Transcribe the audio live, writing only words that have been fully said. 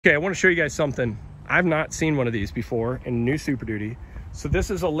Okay, I want to show you guys something. I've not seen one of these before in new Super Duty. So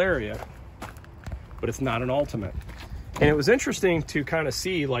this is a Lariat, but it's not an Ultimate. And it was interesting to kind of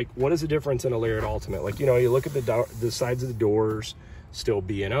see, like, what is the difference in a Lariat Ultimate? Like, you know, you look at the sides of the doors, still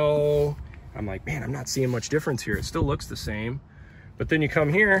B&O. I'm like, man, I'm not seeing much difference here. It still looks the same. But then you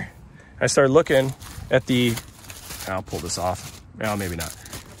come here, I started looking at the, I'll pull this off. Well, maybe not.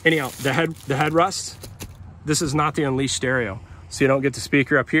 Anyhow, the headrest, this is not the Unleashed stereo. So you don't get the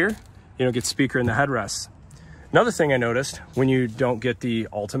speaker up here, you don't get the speaker in the headrest. Another thing I noticed when you don't get the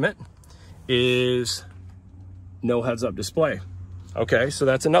Ultimate is no heads-up display. Okay, so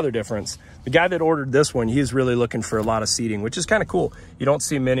that's another difference. The guy that ordered this one, he's really looking for a lot of seating, which is kind of cool. You don't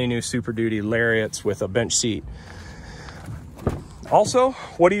see many new Super Duty Lariats with a bench seat. Also,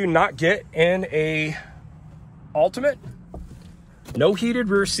 what do you not get in a Ultimate? No heated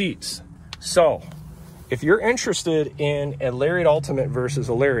rear seats. So if you're interested in a Lariat Ultimate versus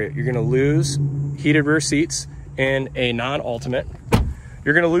a Lariat, you're gonna lose heated rear seats in a non-Ultimate.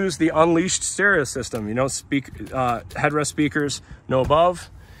 You're gonna lose the Unleashed stereo system, you know, headrest speakers, no above.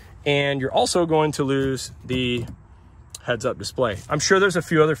 And you're also going to lose the heads-up display. I'm sure there's a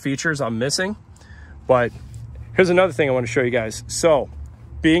few other features I'm missing, but here's another thing I want to show you guys. So,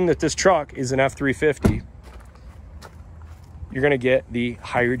 being that this truck is an F350, you're gonna get the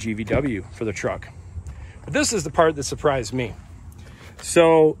higher GVW for the truck. But this is the part that surprised me.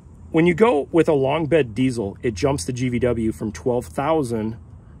 So when you go with a long bed diesel, it jumps the GVW from 12,000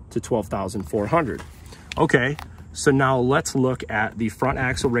 to 12,400. Okay, so now let's look at the front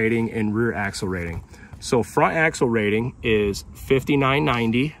axle rating and rear axle rating. So front axle rating is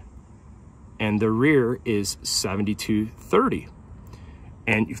 5990 and the rear is 7230.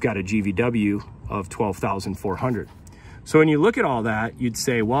 And you've got a GVW of 12,400. So when you look at all that, you'd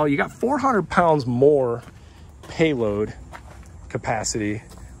say, well, you got 400 pounds more payload capacity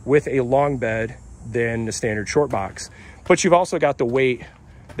with a long bed than the standard short box. But you've also got the weight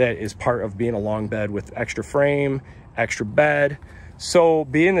that is part of being a long bed with extra frame, extra bed. So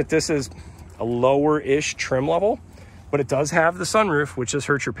being that this is a lower-ish trim level, but it does have the sunroof, which just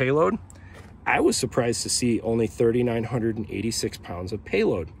hurts your payload, I was surprised to see only 3,986 pounds of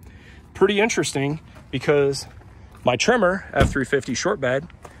payload. Pretty interesting, because my Tremor F350 short bed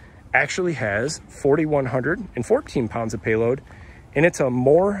actually has 4,114 pounds of payload, and it's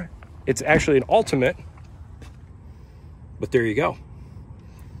actually an Ultimate, but there you go.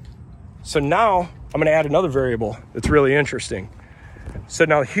 So now I'm gonna add another variable that's really interesting. So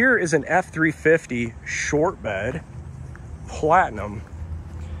now here is an F350 short bed Platinum.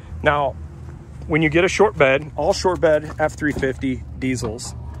 Now, when you get a short bed, all short bed F350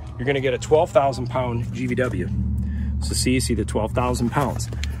 diesels, you're gonna get a 12,000 pound GVW. So see, you see the 12,000 pounds.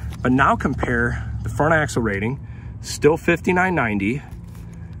 But now compare the front axle rating, still 5990,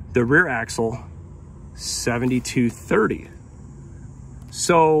 the rear axle, 7230.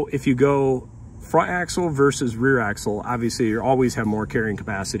 So if you go front axle versus rear axle, obviously you always have more carrying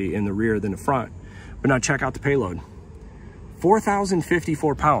capacity in the rear than the front. But now check out the payload,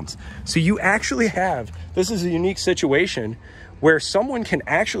 4,054 pounds. So you actually have, this is a unique situation where someone can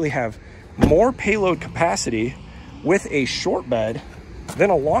actually have more payload capacity with a short bed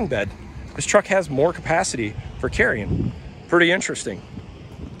than a long bed. This truck has more capacity for carrying. Pretty interesting.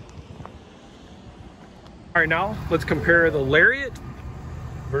 All right, now let's compare the Lariat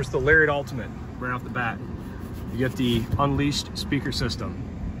versus the Lariat Ultimate right off the bat. You get the Unleashed speaker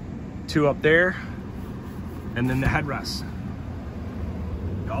system, 2 up there, and then the headrest.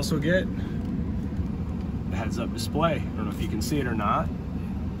 You also get the heads-up display. I don't know if you can see it or not,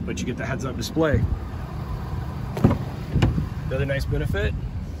 but you get the heads-up display. The other nice benefit,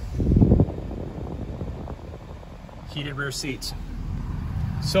 heated rear seats.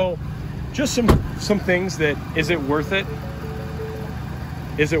 So just some things that, is it worth it?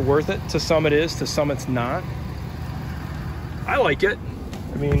 Is it worth it? To some it is, to some it's not. I like it.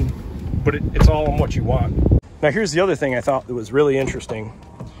 I mean, but it's all on what you want. Now here's the other thing I thought that was really interesting.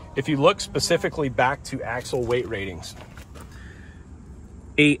 If you look specifically back to axle weight ratings,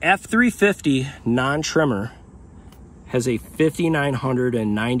 a F350 non-Tremor has a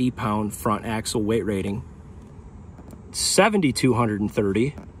 5,990 pound front axle weight rating,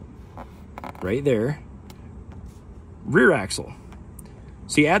 7,230 right there, rear axle.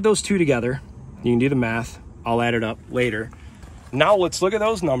 So you add those two together, you can do the math, I'll add it up later. Now let's look at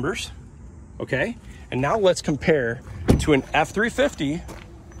those numbers, okay? And now let's compare to an F350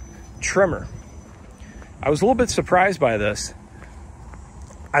 Tremor. I was a little bit surprised by this.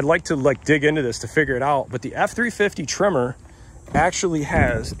 I'd like to dig into this to figure it out, but the F350 Tremor actually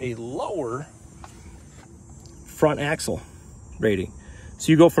has a lower front axle rating.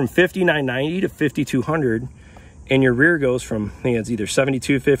 So you go from 5,990 to 5,200, and your rear goes from, I think it's either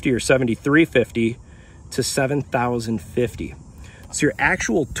 7,250 or 7,350 to 7,050. So your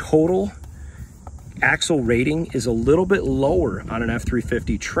actual total axle rating is a little bit lower on an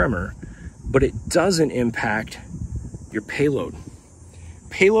F350 Tremor, but it doesn't impact your payload.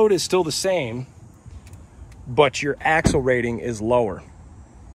 Payload is still the same, but your axle rating is lower.